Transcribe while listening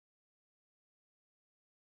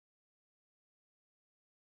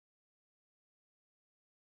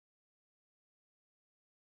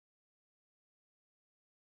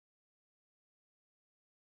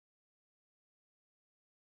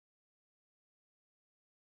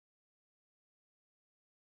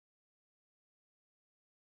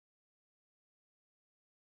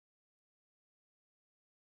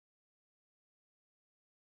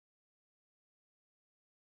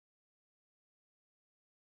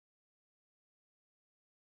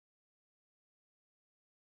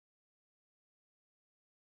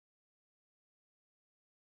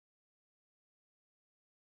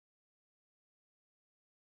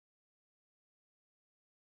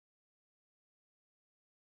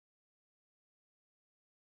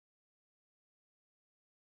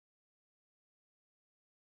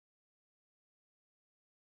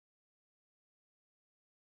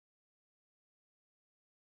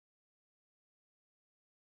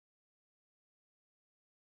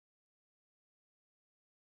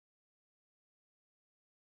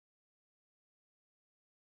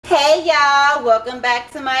Hey y'all, welcome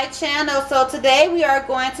back to my channel. So today we are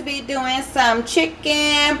going to be doing some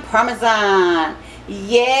chicken parmesan.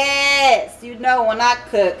 Yes, you know when I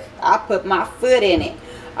cook I put my foot in it.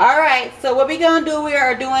 Alright, so what we're going to do, we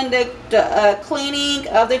are doing the cleaning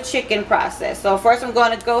of the chicken process. So first I'm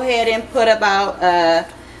going to go ahead and put about a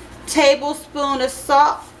tablespoon of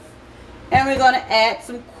salt, and we're going to add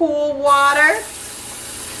some cool water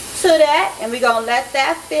to that, and we're going to let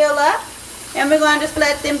that fill up. And we're going to just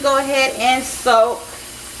let them go ahead and soak,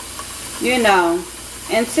 you know,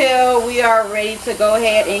 until we are ready to go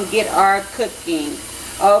ahead and get our cooking.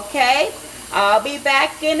 Okay? I'll be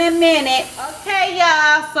back in a minute. Okay,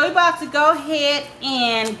 y'all. So we're about to go ahead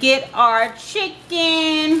and get our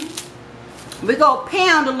chicken. We're going to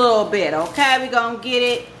pound a little bit, okay? We're going to get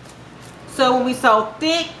it so when we so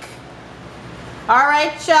thick.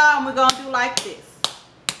 Alright, y'all. We're going to do like this.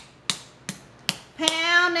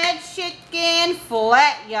 Pound that chicken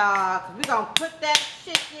flat, y'all. We're going to put that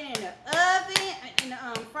chicken in the oven, in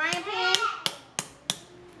the frying pan.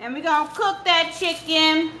 And we're going to cook that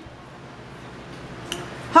chicken.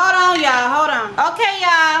 Hold on, y'all. Hold on. Okay,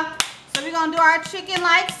 y'all. So we're going to do our chicken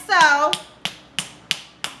like so.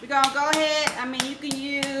 We're going to go ahead. I mean, you can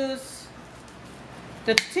use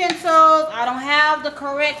the utensils. I don't have the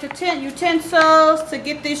correct utensils to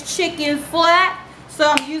get this chicken flat. So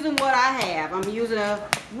I'm using what I have. I'm using a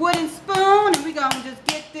wooden spoon, and we're going to just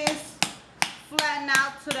get this flattened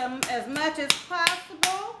out to them as much as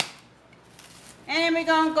possible. And then we're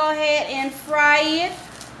going to go ahead and fry it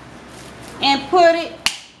and put it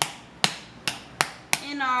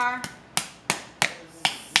in our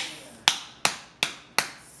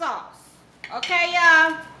sauce. Okay,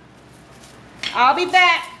 y'all? I'll be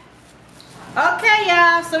back. Okay,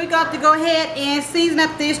 y'all, so we got to go ahead and season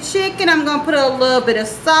up this chicken. I'm going to put a little bit of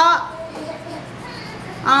salt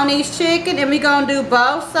on these chicken, and we're going to do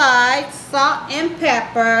both sides, salt and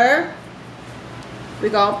pepper. We're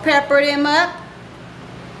going to pepper them up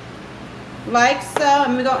like so,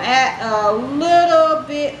 and we're going to add a little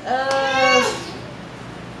bit of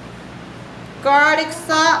garlic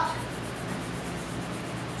salt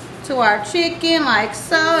to our chicken like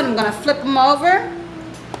so, and I'm going to flip them over.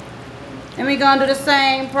 And we're going to do the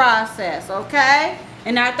same process, okay?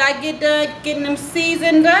 And after I get done getting them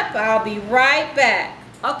seasoned up, I'll be right back.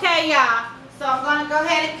 Okay, y'all. So I'm going to go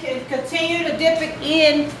ahead and continue to dip it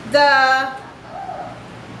in the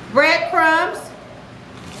breadcrumbs.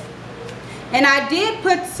 And I did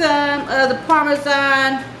put some of the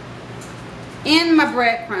Parmesan in my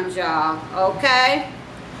breadcrumbs, y'all, okay?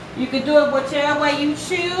 You can do it whichever way you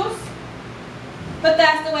choose, but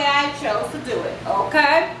that's the way I chose to do it,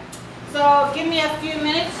 okay? So give me a few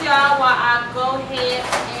minutes, y'all, while I go ahead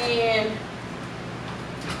and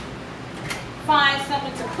find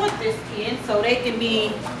something to put this in so they can be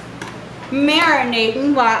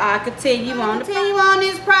marinating while I continue on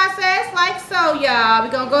this process like so, y'all.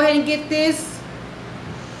 We're gonna go ahead and get this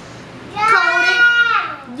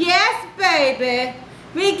coated. Yes, baby.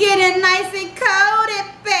 We get it nice and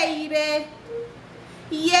coated, baby.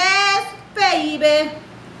 Yes, baby.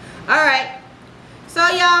 All right. So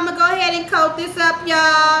y'all, I'm going to go ahead and coat this up,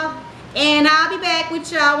 y'all. And I'll be back with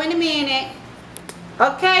y'all in a minute.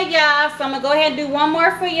 Okay, y'all. So I'm going to go ahead and do one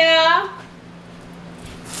more for y'all.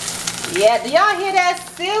 Yeah, do y'all hear that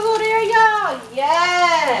sizzle there, y'all?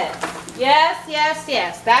 Yes. Yes, yes,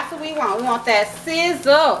 yes. That's what we want. We want that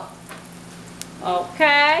sizzle.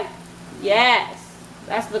 Okay. Yes.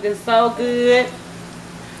 That's looking so good.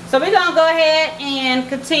 So we're going to go ahead and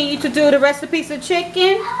continue to do the rest of the piece of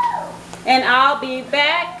chicken. And I'll be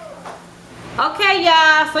back. Okay,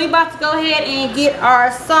 y'all, so we about to go ahead and get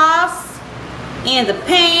our sauce in the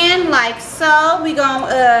pan like so. We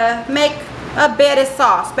gonna make a bed of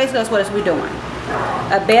sauce. Basically, that's what we're doing.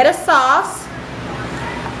 A bed of sauce.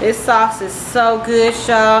 This sauce is so good,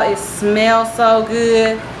 y'all. It smells so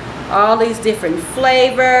good. All these different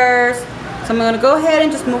flavors. So I'm gonna go ahead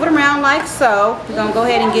and just move it around like so. We're gonna go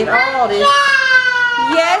ahead and get all this.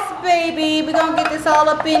 Yes, baby. We're going to get this all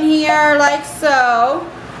up in here like so.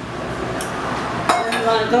 We're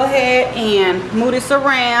going to go ahead and move this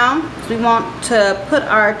around. We want to put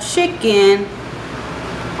our chicken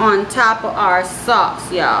on top of our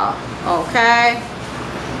sauce, y'all. Okay?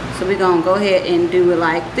 So we're going to go ahead and do it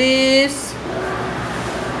like this.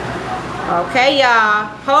 Okay, y'all.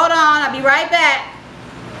 Hold on. I'll be right back.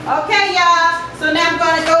 Okay, y'all. So now I'm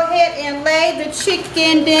going to go ahead and lay the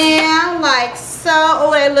chicken down like so.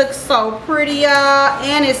 Oh, it looks so pretty, y'all.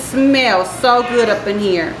 And it smells so good up in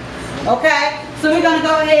here. Okay. So we're going to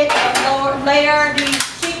go ahead and layer these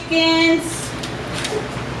chickens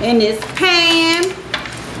in this pan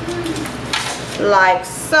like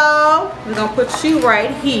so. so. We're gonna put you right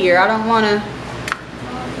here. I don't wanna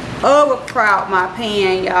overcrowd my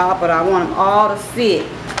pan, y'all, but I want them all to fit.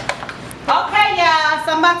 Okay, y'all,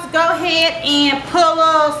 so I'm about to go ahead and put a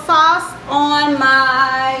little sauce on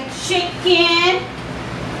my chicken.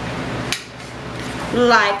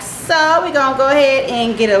 Like so. We're gonna go ahead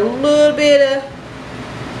and get a little bit of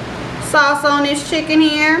sauce on this chicken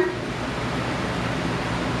here.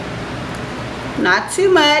 Not too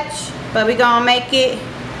much, but we're gonna make it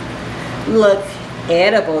look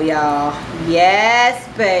edible, y'all. Yes,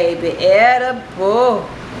 baby, edible.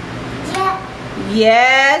 Yeah.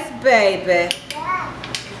 Yes, baby.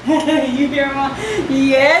 Yeah. You hear me?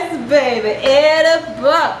 Yes, baby,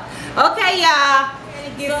 edible. Okay, y'all.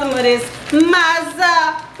 Get some of this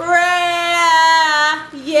mozzarella.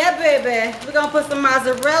 Yeah, baby. We're gonna put some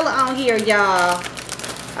mozzarella on here, y'all.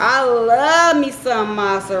 I love me some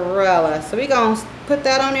mozzarella. So we're gonna put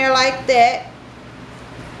that on there like that.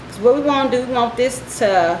 So what we want to do, we want this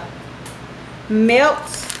to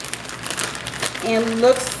melt and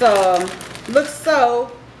look so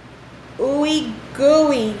ooey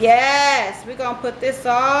gooey. Yes, we're gonna put this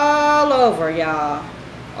all over, y'all.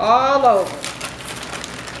 All over.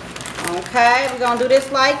 Okay, we're gonna do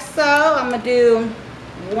this like so. I'm gonna do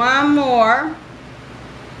one more.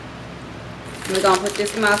 We're gonna put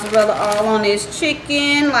this mozzarella all on this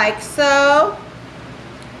chicken like so.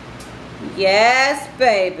 Yes,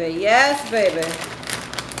 baby. Yes, baby.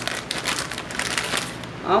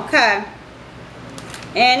 Okay.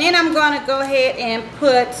 And then I'm gonna go ahead and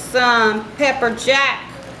put some pepper jack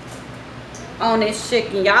on this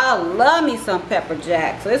chicken. Y'all love me some pepper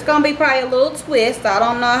jack. So it's gonna be probably a little twist. I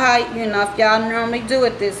don't know how, you know, if y'all normally do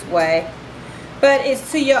it this way. But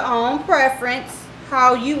it's to your own preference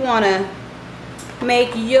how you wanna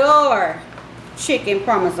make your chicken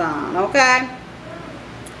parmesan, okay?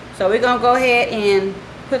 So we're gonna go ahead and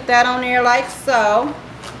put that on there like so.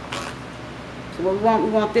 So we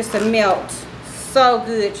want this to melt so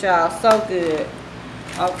good, y'all, so good.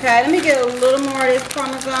 Okay, let me get a little more of this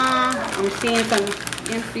parmesan. I'm seeing some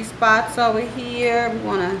empty spots over here. We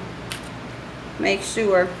wanna make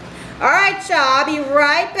sure. All right, y'all, I'll be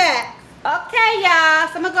right back. Okay, y'all,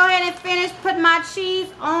 so I'm gonna go ahead and finish putting my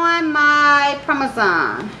cheese on my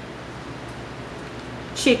Parmesan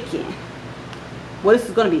chicken. Well, this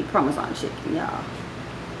is gonna be Parmesan chicken, y'all.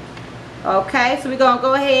 Okay, so we're gonna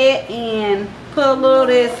go ahead and put a little of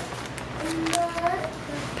this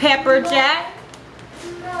pepper jack.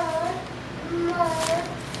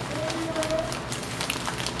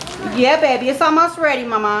 Yeah, baby, it's almost ready,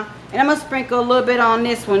 mama. And I'm gonna sprinkle a little bit on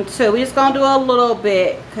this one too. We're just gonna do a little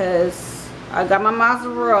bit because I got my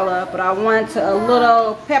mozzarella, but I want a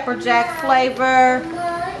little pepper jack flavor.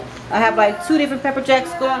 I have like two different pepper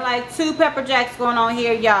jacks going, like two pepper jacks going on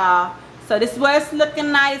here, y'all. So this is what it's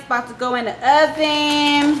looking like. It's about to go in the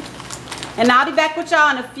oven. And I'll be back with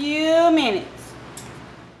y'all in a few minutes.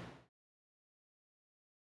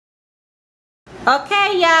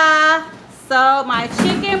 Okay, y'all. So my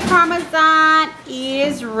chicken parmesan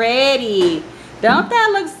is ready. Don't that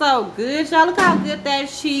look so good, y'all? Look how good that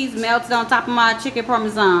cheese melted on top of my chicken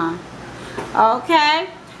parmesan. Okay,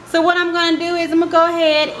 so what I'm gonna do is I'm gonna go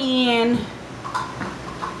ahead and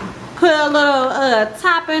put a little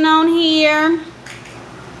topping on here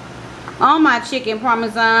on my chicken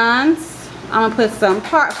parmesans. I'm gonna put some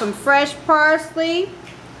fresh parsley,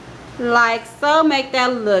 like so. Make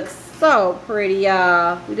that look so pretty,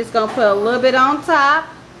 y'all. We're just gonna put a little bit on top.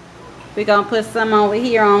 We're gonna put some over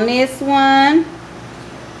here on this one.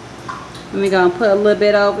 And we're gonna put a little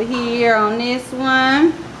bit over here on this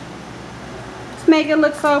one. Just make it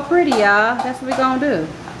look so pretty, y'all. That's what we're gonna do.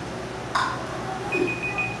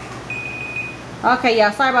 Okay,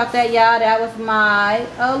 y'all, sorry about that, y'all. That was my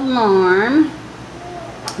alarm.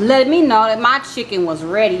 Let me know that my chicken was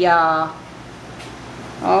ready, y'all.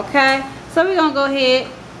 Okay, so we're gonna go ahead.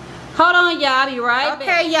 Hold on, y'all. I'll be right back.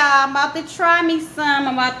 Okay, y'all. I'm about to try me some.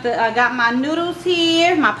 I got my noodles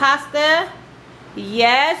here, my pasta.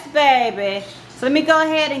 Yes, baby. So let me go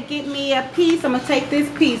ahead and get me a piece. I'm gonna take this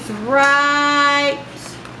piece right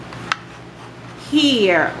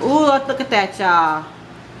here. Ooh, look at that, y'all.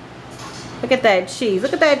 Look at that cheese.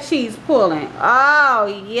 Look at that cheese pulling. Oh,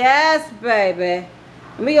 yes, baby.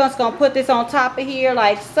 And we're just gonna put this on top of here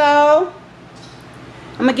like so.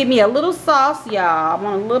 I'm gonna give me a little sauce, y'all. I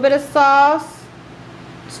want a little bit of sauce.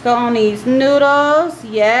 Just go on these noodles.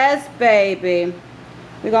 Yes, baby.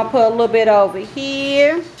 We're gonna put a little bit over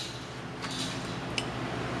here.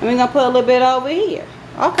 And we're gonna put a little bit over here.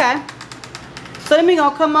 Okay. So then we're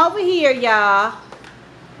gonna come over here, y'all.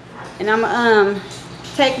 And I'm gonna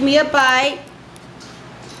take me a bite.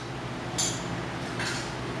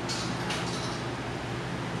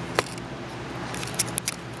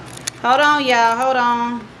 Hold on, y'all. Hold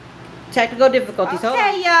on. Technical difficulties.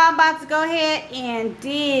 Okay, y'all. I'm about to go ahead and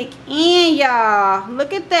dig in, y'all.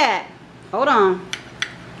 Look at that. Hold on.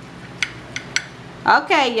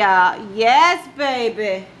 Okay, y'all. Yes,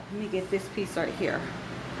 baby. Let me get this piece right here.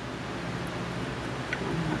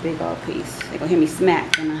 A big old piece. They're gonna hear me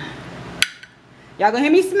smack. Y'all gonna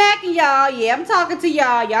hear me smacking, y'all. Yeah, I'm talking to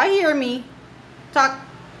y'all. Y'all hear me?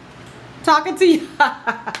 Talking to y'all.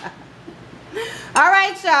 All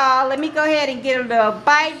right, y'all. Let me go ahead and get a little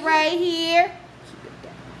bite right here.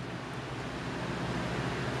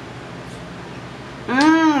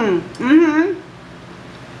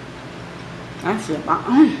 That's it.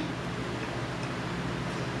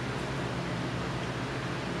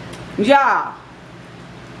 Y'all,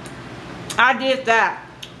 I did that.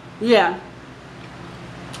 Yeah,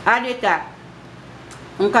 I did that.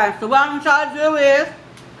 Okay, so what I'm gonna try to do is,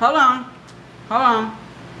 hold on.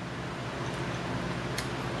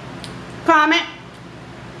 Comment,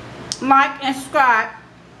 like, and subscribe.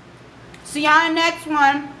 See y'all in the next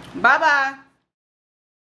one. Bye-bye.